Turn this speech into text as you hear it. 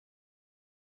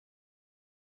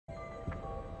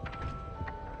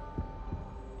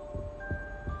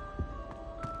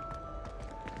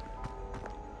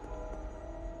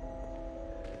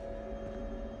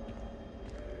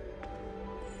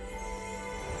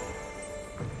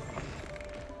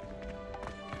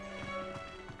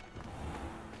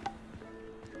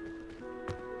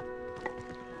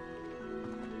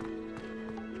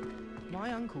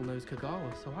uncle knows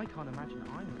Kagawa, so I can't imagine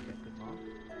I won't get good marks.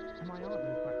 And my aunt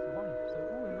knows back to life, so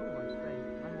all in all I'd say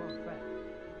I'm well fed.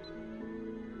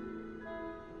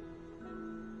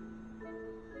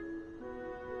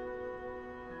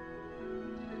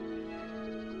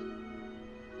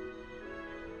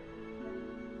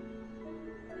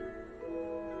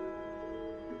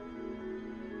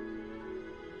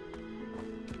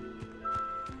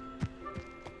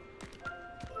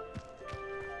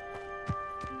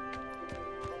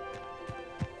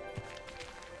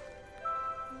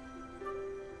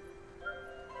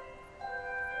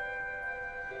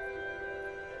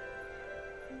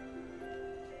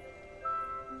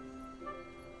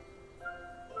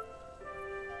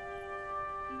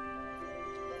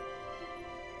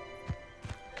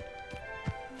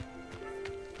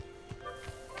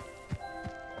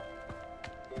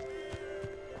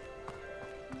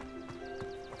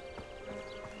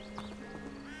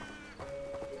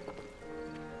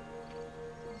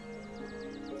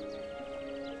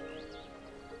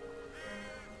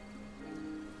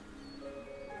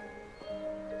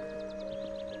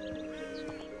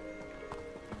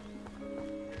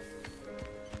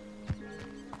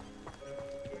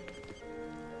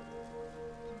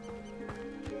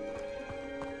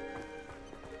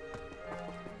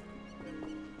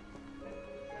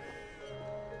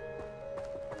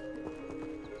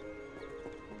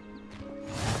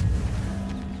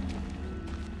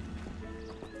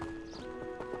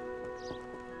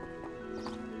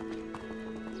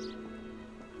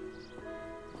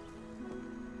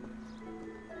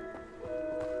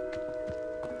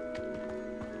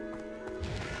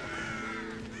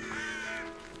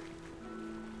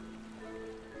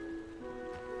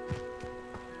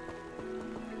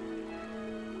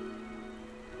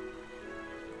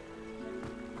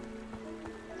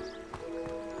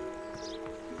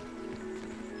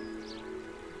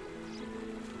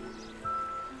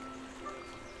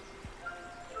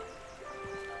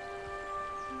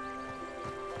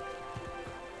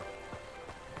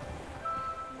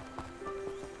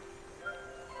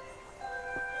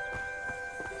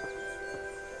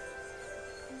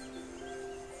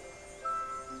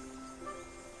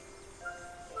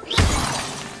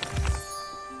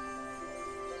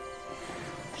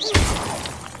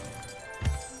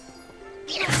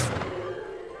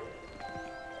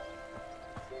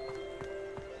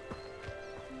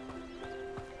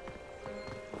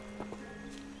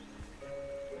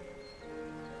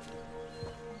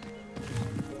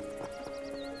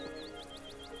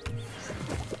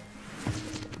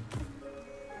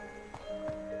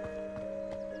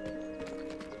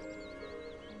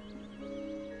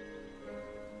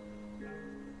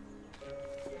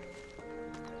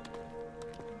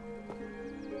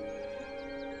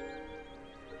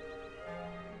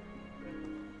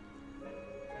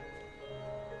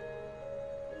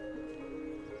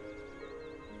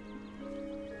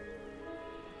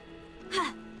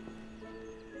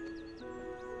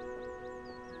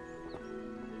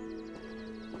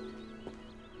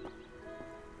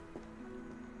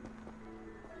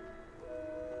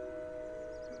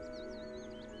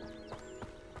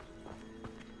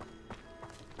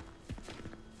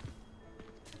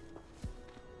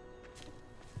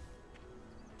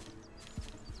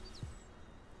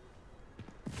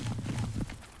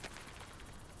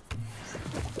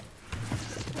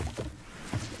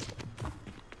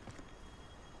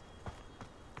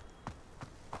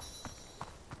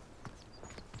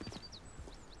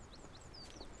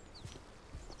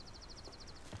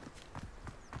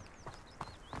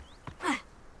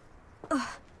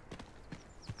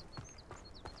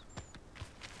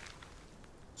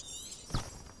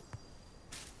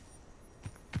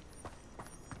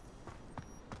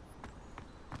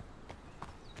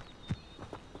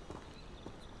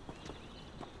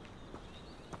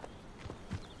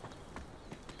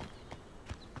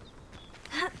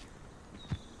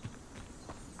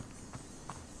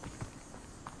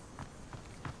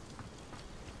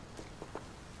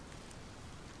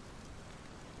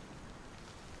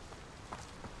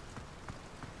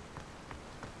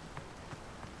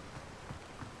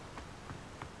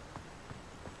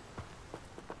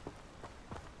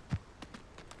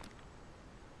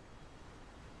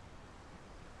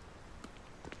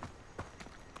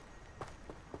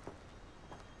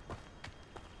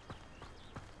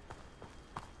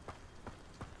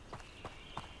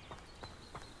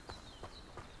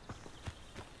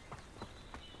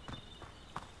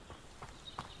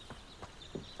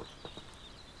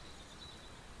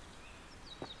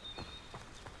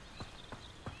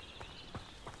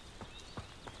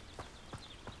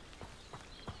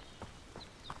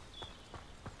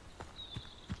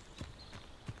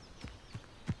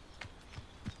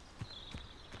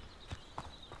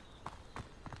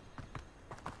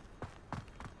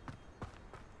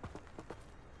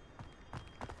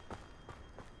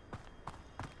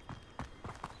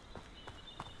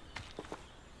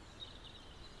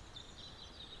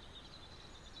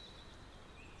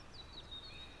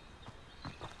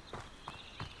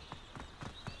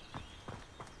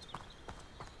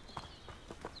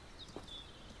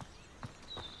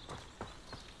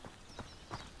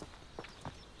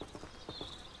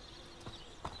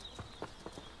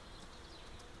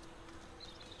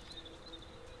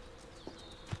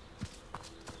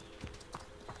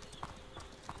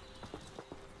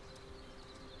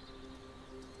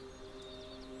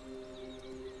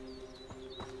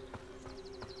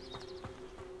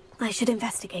 I should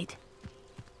investigate.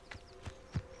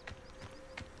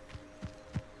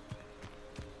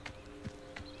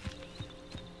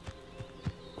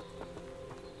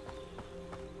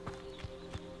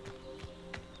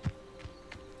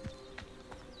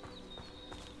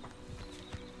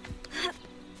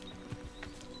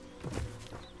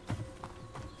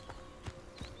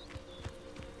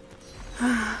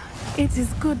 It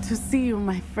is good to see you,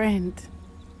 my friend.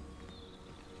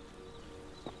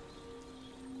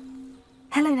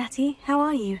 Hello, Natty. How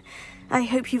are you? I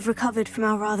hope you've recovered from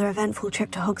our rather eventful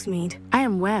trip to Hogsmeade. I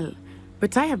am well,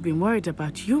 but I have been worried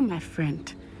about you, my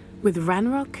friend. With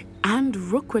Ranrock and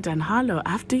Rookwood and Harlow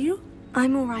after you?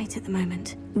 I'm all right at the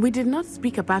moment. We did not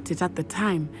speak about it at the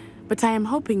time, but I am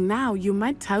hoping now you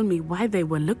might tell me why they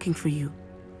were looking for you.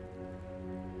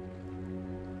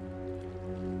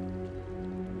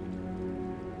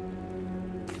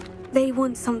 They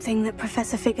want something that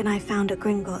Professor Fig and I found at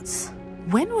Gringotts.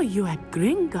 When were you at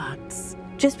Gringotts?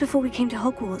 Just before we came to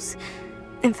Hogwarts.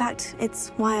 In fact, it's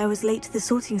why I was late to the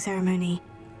sorting ceremony.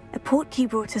 A portkey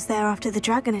brought us there after the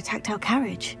dragon attacked our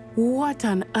carriage. What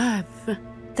on earth?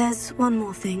 There's one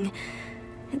more thing.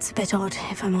 It's a bit odd,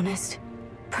 if I'm honest.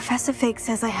 Professor Fig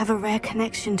says I have a rare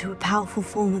connection to a powerful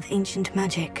form of ancient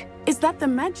magic. Is that the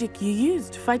magic you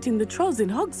used fighting the trolls in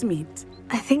Hogsmeade?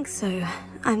 I think so.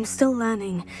 I'm still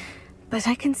learning, but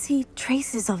I can see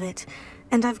traces of it,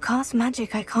 and I've cast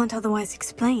magic I can't otherwise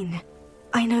explain.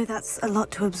 I know that's a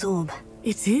lot to absorb.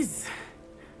 It is.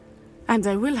 And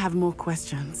I will have more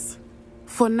questions.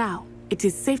 For now, it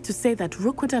is safe to say that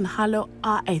Rookwood and Harlow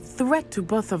are a threat to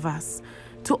both of us,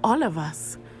 to all of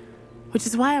us, which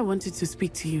is why I wanted to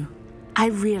speak to you. I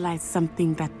realized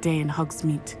something that day in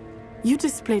Hogsmeade. You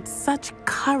displayed such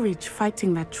courage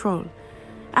fighting that troll,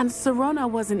 and Serona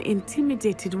wasn't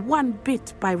intimidated one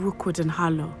bit by Rookwood and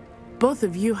Harlow. Both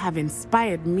of you have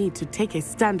inspired me to take a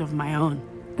stand of my own.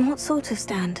 What sort of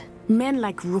stand? Men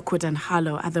like Rookwood and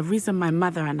Harlow are the reason my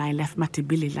mother and I left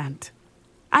Matabeleland.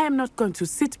 I am not going to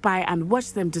sit by and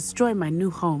watch them destroy my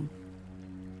new home.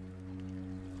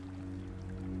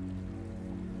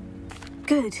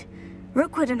 Good.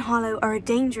 Rookwood and Harlow are a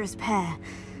dangerous pair,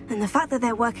 and the fact that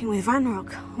they're working with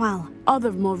Ranrock, well... All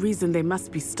the more reason they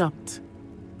must be stopped.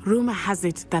 Rumor has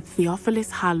it that Theophilus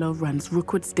Harlow runs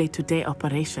Rookwood's day-to-day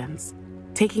operations.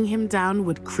 Taking him down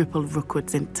would cripple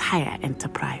Rookwood's entire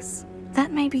enterprise.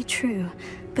 That may be true,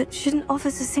 but shouldn't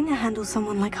Officer Singer handle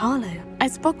someone like Harlow? I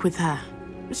spoke with her.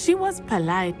 She was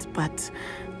polite, but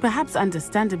perhaps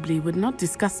understandably would not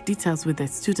discuss details with a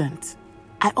student.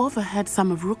 I overheard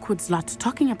some of Rookwood's lot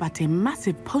talking about a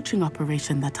massive poaching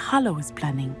operation that Harlow is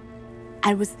planning.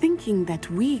 I was thinking that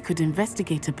we could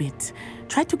investigate a bit,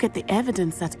 try to get the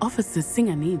evidence that Officer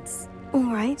Singer needs.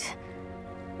 All right.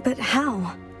 But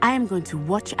how? I am going to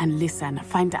watch and listen,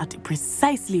 find out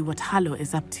precisely what Harlow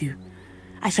is up to.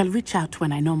 I shall reach out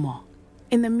when I know more.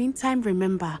 In the meantime,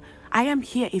 remember, I am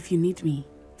here if you need me.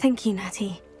 Thank you,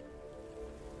 Natty.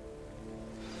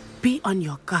 Be on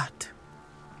your guard.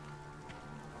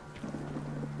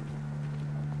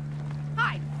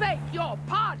 I beg your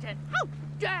pardon! How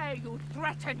dare you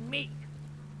threaten me?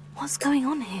 What's going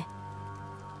on here?